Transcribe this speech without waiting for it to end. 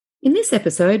In this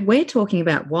episode, we're talking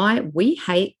about why we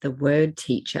hate the word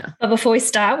teacher. But before we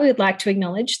start, we would like to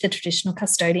acknowledge the traditional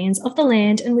custodians of the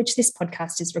land in which this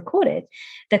podcast is recorded,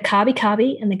 the Kabi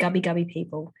Kabi and the Gubbi Gubbi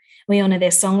people. We honour their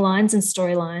songlines and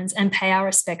storylines and pay our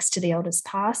respects to the elders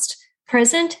past,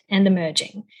 present and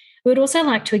emerging. We would also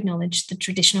like to acknowledge the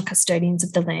traditional custodians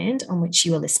of the land on which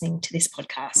you are listening to this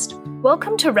podcast.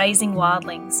 Welcome to Raising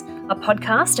Wildlings, a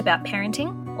podcast about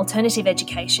parenting, alternative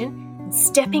education,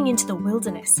 stepping into the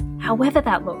wilderness, however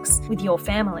that looks, with your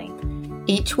family.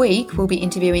 Each week, we'll be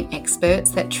interviewing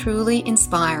experts that truly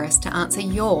inspire us to answer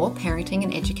your parenting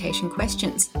and education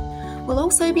questions. We'll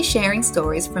also be sharing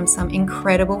stories from some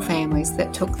incredible families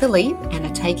that took the leap and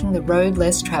are taking the road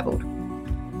less travelled.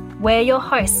 We're your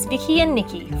hosts, Vicky and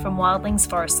Nikki from Wildlings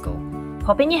Forest School.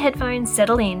 Pop in your headphones,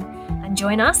 settle in, and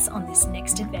join us on this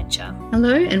next adventure.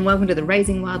 Hello and welcome to the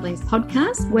Raising Wildlings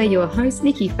podcast. We're your hosts,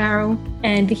 Nikki Farrell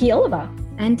and Vicky Oliver.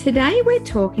 And today we're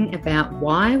talking about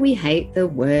why we hate the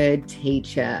word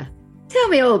teacher. Tell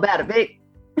me all about it, Vic.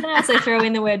 Can I also throw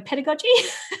in the word pedagogy?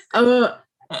 You know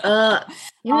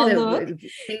the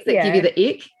things that give you the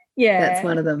ick? Yeah. That's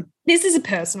one of them. This is a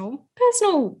personal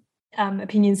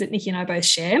opinions that Nikki and I both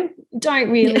share.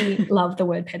 Don't really love the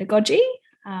word pedagogy.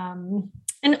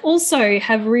 And also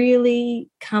have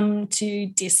really come to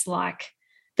dislike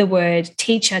the word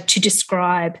teacher to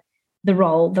describe the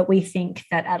role that we think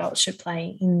that adults should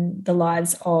play in the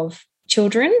lives of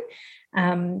children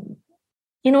in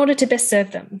order to best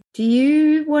serve them. Do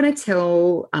you want to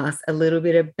tell us a little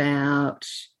bit about,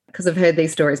 because I've heard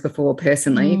these stories before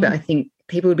personally, but I think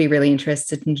people would be really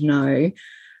interested to know,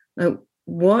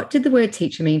 what did the word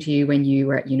teacher mean to you when you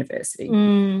were at university?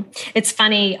 It's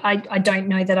funny. I don't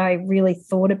know that I really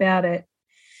thought about it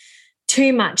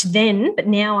too much then, but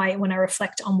now when I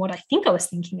reflect on what I think I was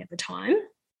thinking at the time,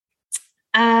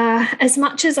 as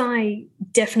much as I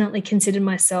definitely considered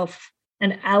myself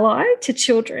an ally to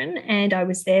children and I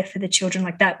was there for the children,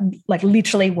 like that, like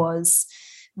literally was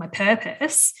my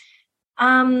purpose,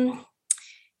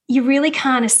 you really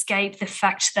can't escape the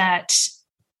fact that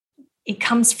it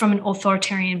comes from an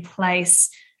authoritarian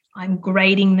place. I'm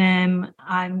grading them.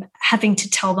 I'm having to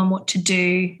tell them what to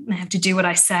do. They have to do what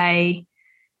I say,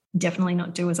 definitely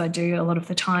not do as I do a lot of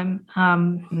the time.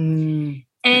 And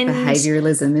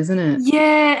behavioralism, isn't it?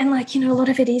 Yeah, and a lot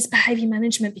of it is behavior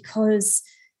management because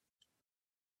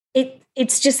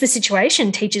it's just the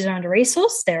situation. Teachers are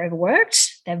under-resourced, they're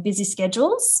overworked, they have busy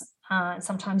schedules.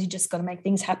 Sometimes you just got to make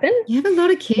things happen. You have a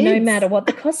lot of kids. No matter what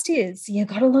the cost is. You've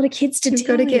got a lot of kids to deal with. You've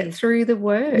got to get through the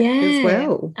work as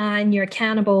well. And you're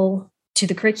accountable to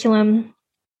the curriculum.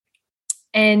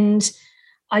 And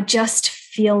I just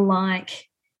feel like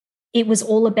it was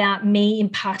all about me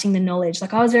imparting the knowledge.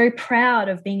 Like I was very proud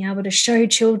of being able to show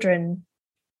children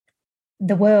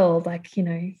the world, I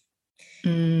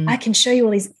can show you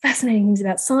all these fascinating things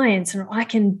about science and I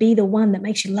can be the one that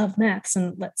makes you love maths.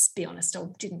 And let's be honest, I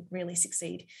didn't really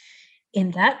succeed in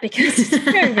that because it's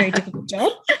a very, very difficult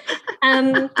job.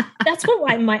 That's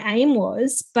what my aim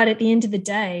was. But at the end of the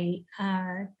day,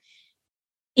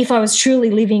 if I was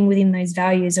truly living within those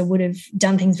values, I would have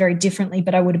done things very differently,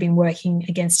 but I would have been working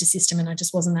against a system and I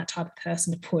just wasn't that type of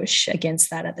person to push against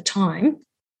that at the time.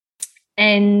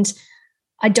 And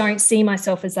I don't see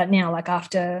myself as that now, like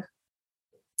after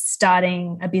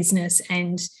starting a business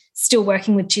and still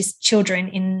working with just children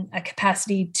in a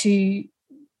capacity to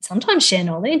sometimes share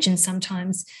knowledge and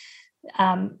sometimes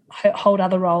hold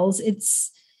other roles.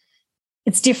 It's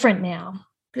different now.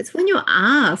 But it's when you're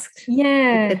asked.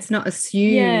 Yeah. It's not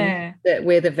assumed that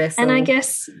we're the vessel and I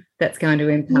guess that's going to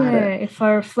impart it. If I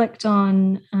reflect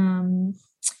on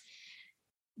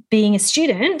being a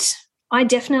student, I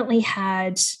definitely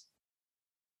had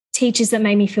teachers that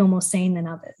made me feel more seen than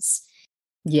others.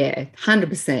 Yeah,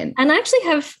 100%. And I actually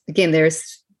have... Again,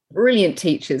 there's brilliant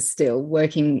teachers still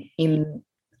working in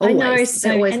always. I know.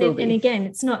 So, and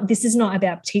again, this is not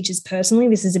about teachers personally.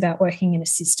 This is about working in a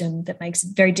system that makes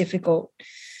it very difficult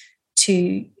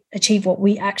to achieve what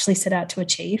we actually set out to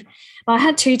achieve. I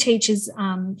had two teachers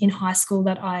in high school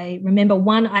that I remember.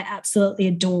 One I absolutely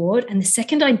adored and the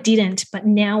second I didn't. But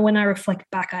now when I reflect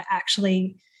back, I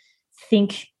actually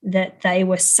think that they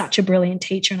were such a brilliant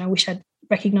teacher and I wish I'd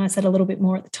recognized that a little bit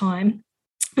more at the time.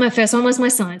 My first one was my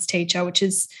science teacher, which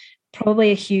is probably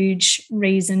a huge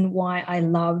reason why I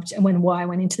loved and why I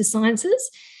went into the sciences.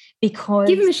 Because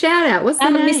give him a shout out. What's the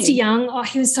name? Mr. Young. Oh,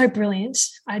 he was so brilliant.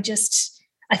 I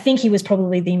think he was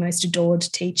probably the most adored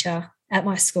teacher at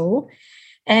my school.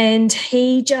 And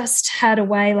he just had a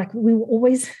way, like we would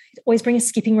always bring a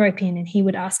skipping rope in and he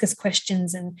would ask us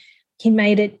questions and he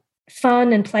made it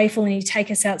fun and playful and he'd take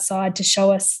us outside to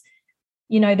show us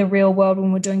the real world,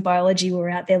 when we're doing biology, we're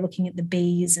out there looking at the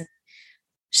bees and,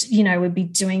 we'd be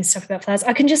doing stuff about flowers.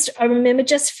 I remember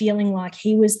just feeling like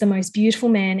he was the most beautiful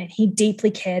man, and he deeply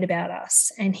cared about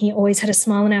us, and he always had a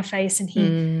smile on our face, and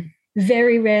he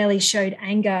very rarely showed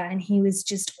anger, and he was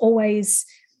just always,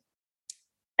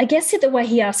 I guess the way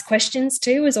he asked questions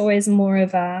too was always more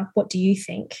of a, what do you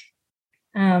think?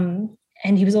 And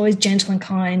he was always gentle and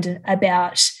kind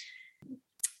about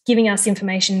giving us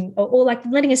information, or like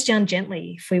letting us down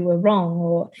gently if we were wrong,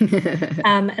 or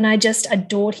and I just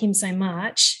adored him so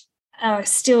much.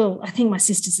 Still, I think my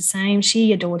sister's the same.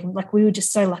 She adored him. Like, we were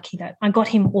just so lucky that I got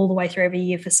him all the way through every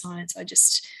year for science.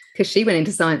 Because she went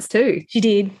into science too. She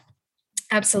did,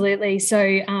 absolutely.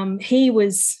 So he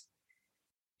was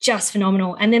just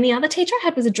phenomenal. And then the other teacher I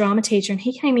had was a drama teacher, and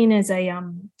he came in as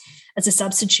a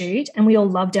substitute, and we all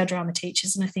loved our drama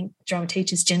teachers, and I think drama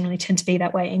teachers generally tend to be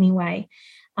that way anyway.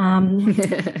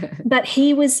 But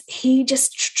he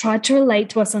just tried to relate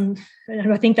to us and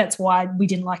I think that's why we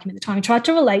didn't like him at the time. He tried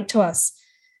to relate to us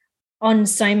on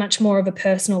so much more of a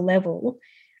personal level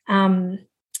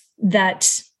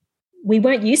that we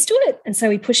weren't used to it. And so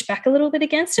we pushed back a little bit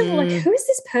against it. We're like, who is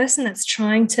this person that's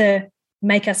trying to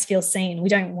make us feel seen? We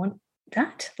don't want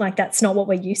that. Like, that's not what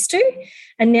we're used to.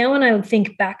 And now when I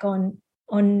think back on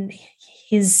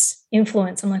his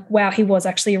influence, I'm like, wow, he was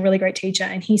actually a really great teacher,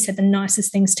 and he said the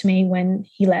nicest things to me when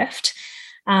he left.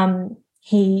 And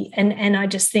I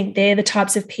just think they're the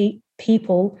types of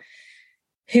people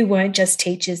who weren't just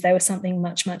teachers. They were something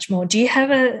much, much more. Do you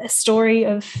have a story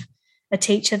of a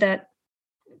teacher that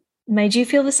made you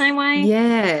feel the same way?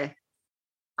 Yeah.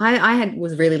 I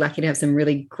was really lucky to have some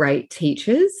really great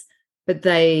teachers, but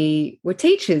they were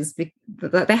teachers. They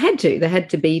had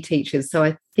to be teachers. So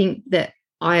I think that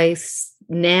I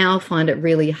now find it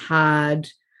really hard.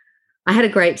 I had a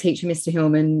great teacher, Mr.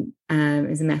 Hillman,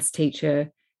 as a maths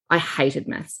teacher. I hated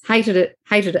maths, hated it.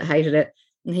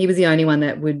 And he was the only one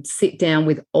that would sit down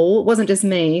with it wasn't just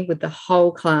me, with the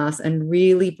whole class, and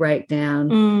really break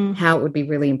down how it would be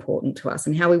really important to us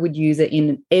and how we would use it in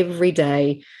an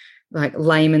everyday, like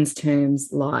layman's terms,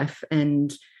 life.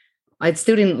 And I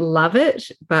still didn't love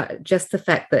it, but just the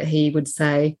fact that he would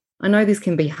say, I know this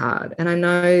can be hard, and I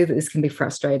know that this can be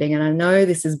frustrating, and I know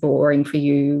this is boring for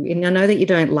you, and I know that you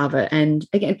don't love it. And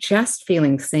again, just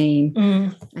feeling seen.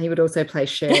 And he would also play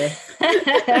Cher.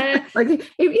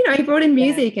 He brought in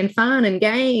music and fun and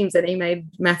games, and he made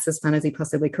maths as fun as he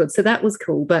possibly could. So that was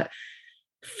cool. But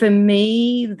for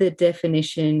me, the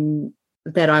definition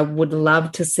that I would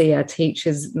love to see our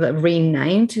teachers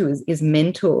renamed to is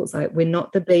mentors. Like, we're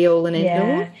not the be all and end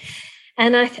all.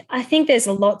 And I think there's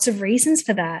lots of reasons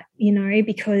for that,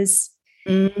 because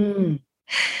we're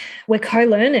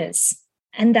co-learners.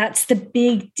 And that's the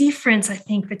big difference, I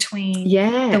think, between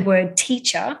the word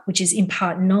teacher, which is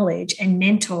impart knowledge, and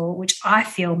mentor, which I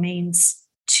feel means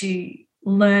to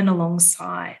learn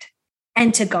alongside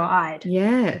and to guide.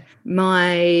 Yeah.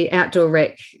 My outdoor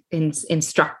rec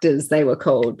instructors, they were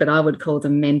called, but I would call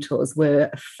them mentors,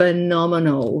 were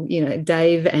phenomenal.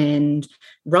 Dave and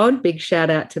Rod, big shout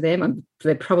out to them.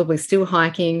 They're probably still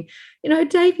hiking.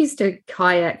 Dave used to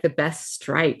kayak the Bass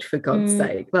Strait, for God's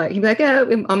sake. Like, he'd be like,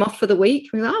 oh, I'm off for the week.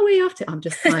 We're like, oh, where are you off to? I'm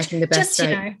just hiking the Bass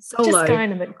Strait. Solo. Just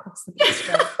going a bit across the Bass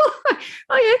Strait.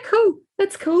 Oh, yeah, cool.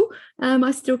 That's cool.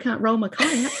 I still can't roll my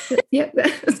kayak. But, yeah.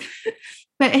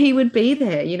 But he would be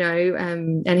there,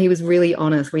 and he was really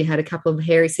honest. We had a couple of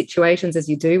hairy situations, as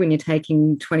you do when you're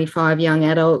taking 25 young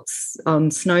adults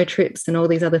on snow trips and all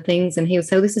these other things. And he would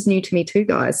say, this is new to me too,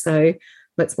 guys. So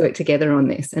let's work together on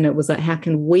this. And it was like, how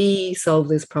can we solve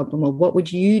this problem? Or what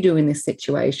would you do in this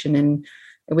situation? And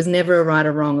it was never a right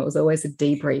or wrong. It was always a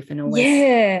debrief, and always,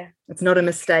 it's not a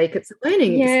mistake, it's a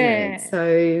learning experience.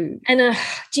 So, and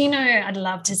I'd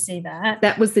love to see that.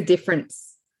 That was the difference.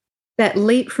 That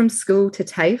leap from school to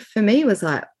TAFE for me was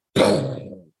like,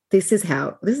 this is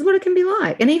what it can be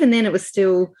like. And even then, it's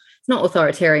not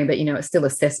authoritarian, but it's still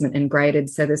assessment and graded.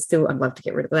 So I'd love to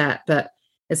get rid of that. But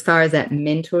as far as that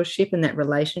mentorship and that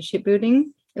relationship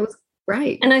building, it was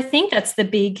great. And I think that's the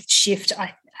big shift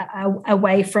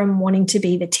away from wanting to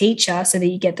be the teacher so that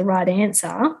you get the right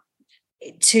answer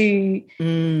to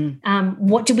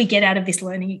what do we get out of this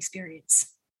learning experience?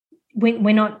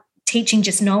 We're not teaching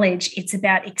just knowledge. It's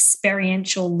about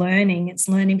experiential learning. It's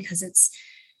learning because it's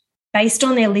based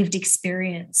on their lived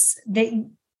experience.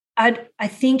 I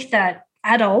think that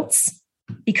adults,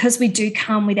 because we do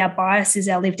come with our biases,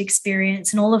 our lived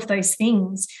experience, and all of those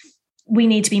things, we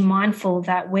need to be mindful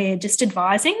that we're just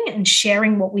advising and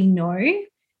sharing what we know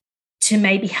to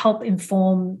maybe help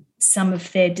inform some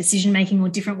of their decision-making or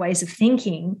different ways of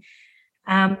thinking.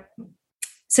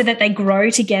 so that they grow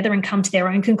together and come to their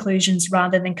own conclusions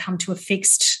rather than come to a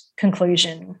fixed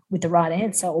conclusion with the right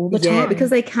answer all the time. Yeah, because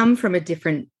they come from a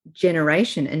different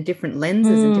generation and different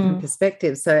lenses and different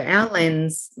perspectives. So our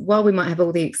lens, while we might have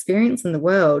all the experience in the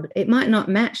world, it might not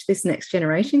match this next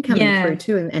generation coming through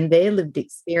too, and their lived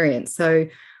experience. So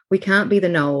we can't be the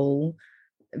know-all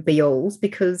be-alls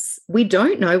because we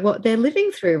don't know what they're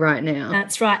living through right now.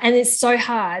 That's right. And it's so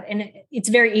hard. And it's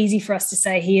very easy for us to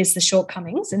say, here's the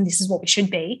shortcomings and this is what we should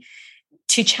be.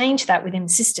 To change that within the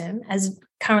system, as it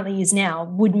currently is now,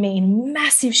 would mean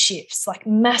massive shifts, like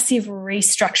massive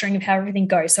restructuring of how everything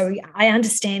goes. So I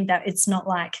understand that it's not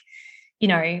like, you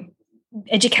know,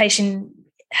 education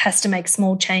has to make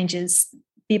small changes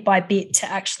bit by bit to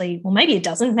actually, well, maybe it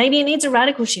doesn't. Maybe it needs a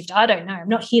radical shift. I don't know. I'm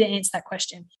not here to answer that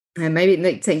question. And maybe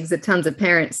it takes tons of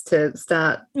parents to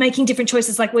start making different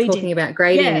choices like we talking about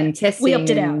grading and testing. We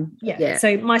opted out. Yeah.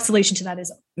 So my solution to that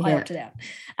is I opted out.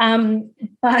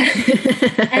 But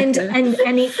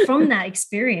from that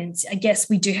experience, I guess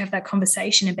we do have that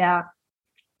conversation about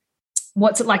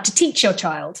what's it like to teach your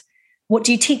child? What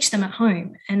do you teach them at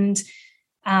home? And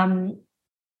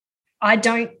I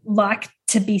don't like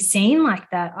to be seen like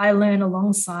that. I learn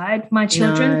alongside my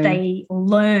children. No. They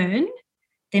learn.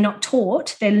 They're not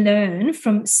taught. They learn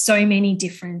from so many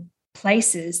different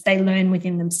places. They learn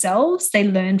within themselves. They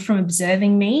learn from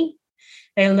observing me.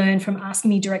 They learn from asking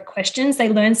me direct questions. They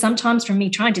learn sometimes from me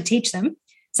trying to teach them.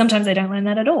 Sometimes they don't learn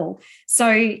that at all.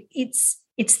 So it's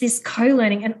this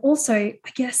co-learning. And also, I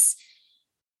guess,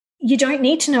 you don't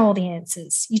need to know all the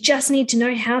answers. You just need to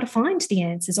know how to find the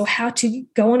answers or how to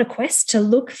go on a quest to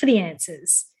look for the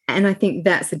answers. And I think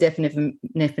that's the definition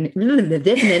of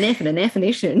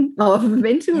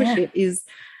mentorship is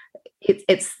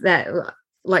it's that,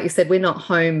 like you said, we're not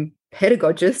home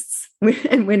pedagogists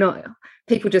and we're not,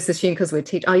 people just assume because we're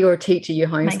you're a teacher, you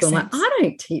homeschool. Like, I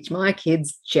don't teach my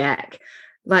kids jack.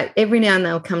 Like every now and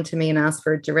then they'll come to me and ask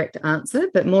for a direct answer,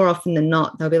 but more often than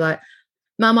not, they'll be like,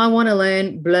 Mum, I want to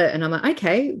learn blah. And I'm like,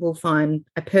 okay, we'll find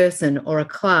a person or a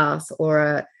class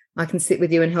or I can sit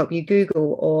with you and help you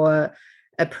Google or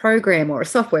a program or a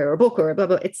software or a book or a blah,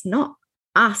 blah. It's not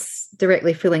us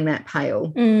directly filling that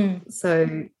pail.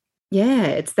 So, yeah,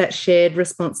 it's that shared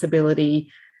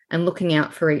responsibility and looking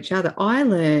out for each other. I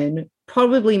learn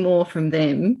probably more from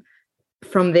them,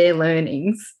 from their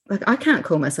learnings. Like I can't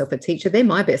call myself a teacher. They're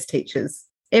my best teachers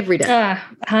every day.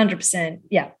 100%.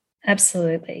 Yeah,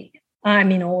 absolutely.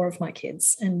 I'm in awe of my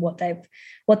kids and what they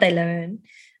learn.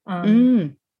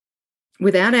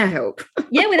 Without our help.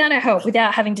 Yeah, without our help,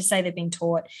 without having to say they've been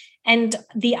taught. And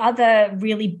the other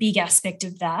really big aspect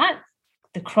of that,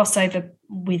 the crossover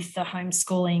with the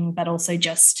homeschooling, but also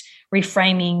just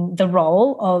reframing the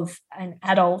role of an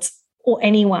adult or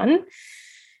anyone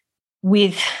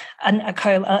with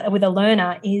with a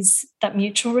learner is that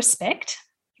mutual respect.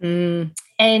 And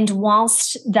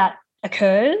whilst that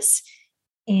occurs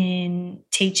in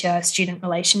teacher-student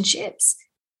relationships,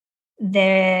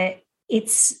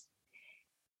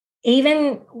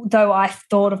 even though I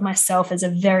thought of myself as a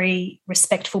very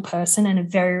respectful person and a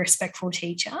very respectful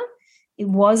teacher, it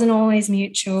wasn't always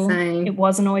mutual. Same. It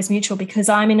wasn't always mutual because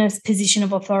I'm in a position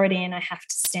of authority and I have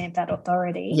to stamp that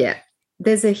authority. Yeah.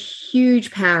 There's a huge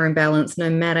power imbalance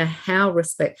no matter how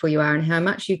respectful you are and how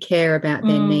much you care about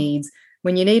their needs.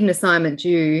 When you need an assignment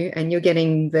due and you're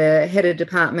getting the head of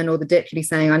department or the deputy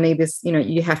saying, I need this,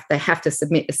 they have to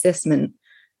submit assessment.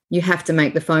 You have to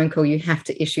make the phone call. You have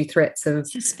to issue threats of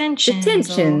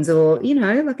detentions or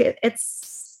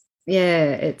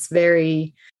it's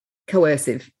very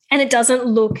coercive. And it doesn't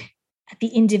look at the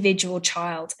individual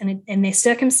child and their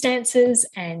circumstances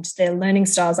and their learning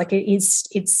styles. Like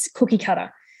it's cookie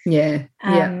cutter. Yeah.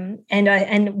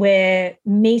 And we're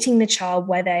meeting the child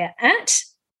where they are at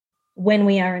when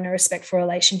we are in a respectful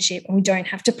relationship, and we don't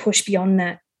have to push beyond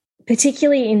that,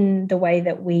 particularly in the way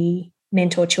that we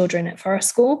mentor children at Forest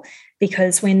School,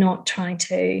 because we're not trying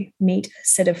to meet a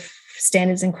set of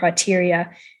standards and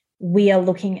criteria. We are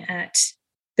looking at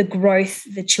the growth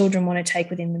the children want to take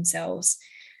within themselves.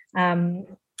 And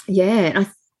I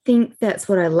think that's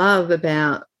what I love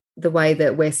about the way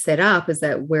that we're set up is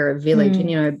that we're a village.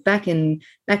 And, back in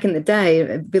the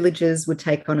day, villages would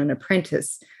take on an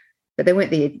apprentice, but they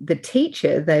weren't the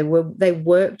teacher. They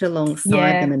worked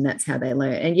alongside them, and that's how they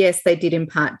learned. And yes, they did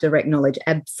impart direct knowledge,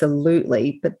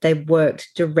 absolutely, but they worked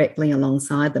directly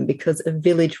alongside them because a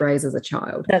village raises a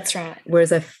child. That's right.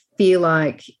 Whereas I feel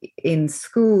like in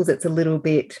schools it's a little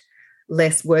bit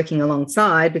less working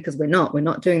alongside because we're not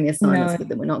doing the assignments with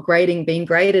them. We're not being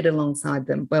graded alongside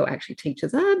them. Well, actually,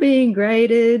 teachers are being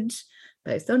graded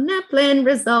based on NAPLAN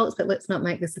results, but let's not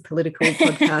make this a political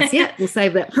podcast yet. We'll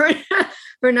save that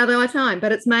for another time.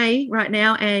 But it's May right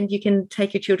now, and you can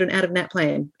take your children out of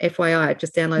NAPLAN. FYI,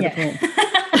 just download the form.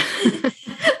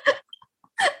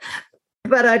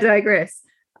 But I digress.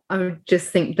 I just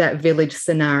think that village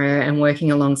scenario and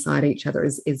working alongside each other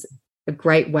is a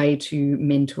great way to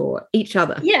mentor each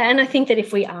other. Yeah, and I think that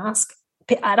if we ask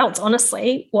adults,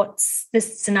 honestly, what's the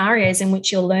scenarios in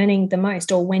which you're learning the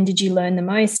most, or when did you learn the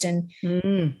most? And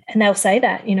they'll say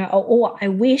that, or I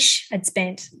wish I'd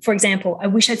spent, for example, I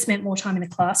wish I'd spent more time in the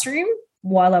classroom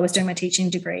while I was doing my teaching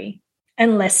degree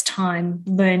and less time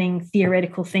learning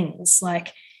theoretical things.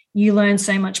 Like, you learn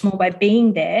so much more by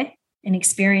being there and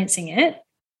experiencing it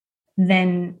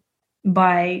than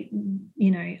by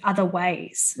other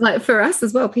ways. Like for us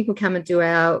as well, people come and do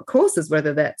our courses,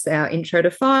 whether that's our intro to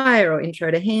fire or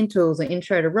intro to hand tools or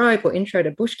intro to rope or intro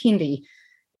to bush kindy,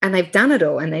 and they've done it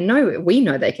all and we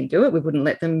know they can do it. We wouldn't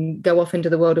let them go off into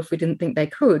the world if we didn't think they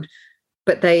could,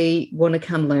 but they want to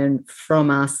come learn from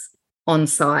us on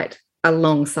site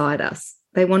alongside us.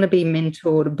 They want to be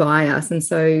mentored by us. And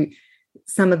so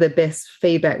some of the best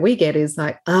feedback we get is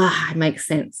like, it makes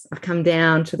sense. I've come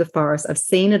down to the forest. I've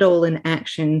seen it all in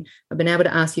action. I've been able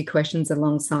to ask you questions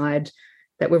alongside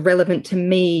that were relevant to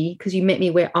me because you met me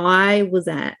where I was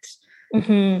at.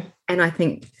 Mm-hmm. And I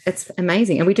think it's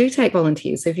amazing. And we do take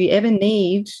volunteers. So if you ever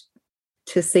need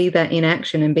to see that in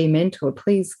action and be mentored,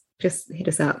 please just hit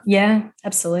us up. Yeah,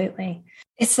 absolutely.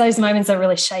 It's those moments that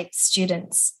really shape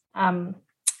students.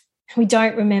 We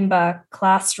don't remember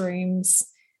classrooms.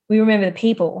 We remember the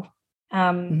people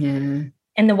and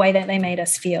the way that they made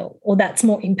us feel, or that's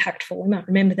more impactful. We might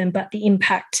remember them, but the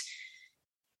impact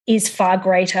is far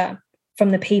greater from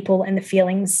the people and the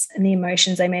feelings and the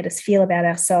emotions they made us feel about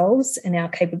ourselves and our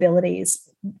capabilities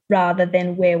rather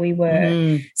than where we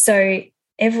were. So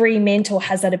every mentor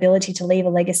has that ability to leave a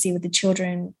legacy with the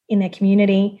children in their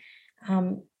community.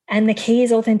 And the key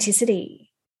is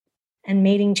authenticity and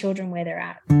meeting children where they're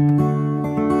at.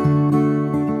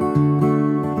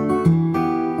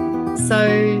 So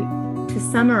to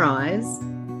summarise,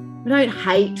 we don't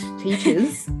hate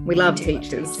teachers. We love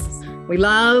teachers. We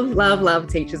love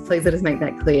teachers. Please let us make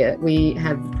that clear. We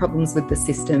have problems with the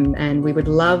system, and we would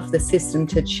love the system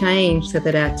to change so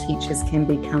that our teachers can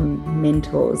become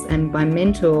mentors. And by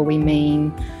mentor, we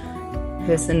mean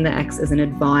person that acts as an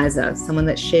advisor, someone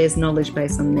that shares knowledge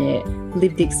based on their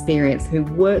lived experience, who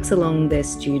works along their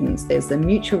students. There's a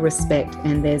mutual respect,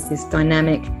 and there's this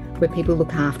dynamic where people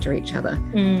look after each other.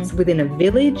 It's within a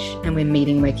village, and we're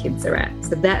meeting where kids are at.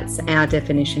 So that's our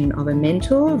definition of a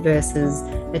mentor versus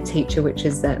a teacher, which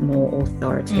is that more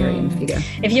authoritarian figure.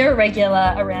 If you're a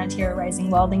regular around here at Raising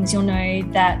Wildlings, you'll know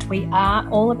that we are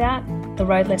all about the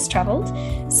road less travelled.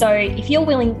 So if you're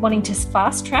wanting to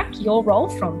fast track your role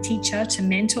from teacher to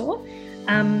mentor,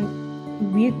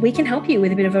 we can help you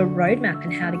with a bit of a roadmap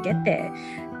and how to get there.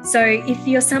 So if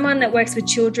you're someone that works with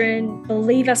children,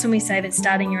 believe us when we say that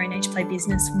starting your own Nature Play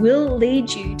business will lead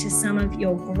you to some of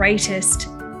your greatest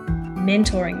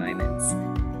mentoring moments,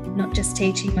 not just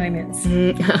teaching moments.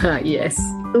 Yes.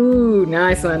 Ooh,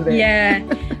 nice one there. Yeah.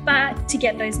 But to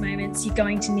get those moments, you're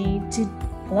going to need to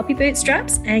pull up your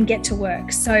bootstraps and get to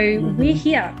work. So we're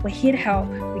here. We're here to help.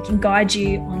 We can guide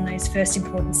you on those first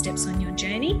important steps on your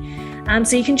journey.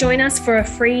 So you can join us for a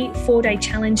free 4-day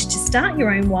challenge to start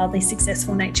your own wildly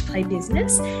successful Nature Play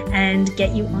business and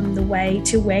get you on the way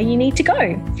to where you need to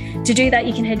go. To do that,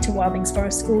 you can head to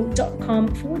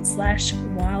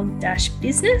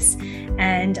wildlingsforestschool.com/wild-business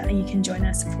and you can join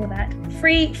us for that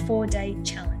free 4-day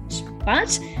challenge.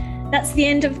 But that's the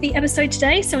end of the episode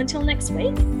today. So until next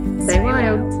week, stay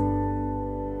wild.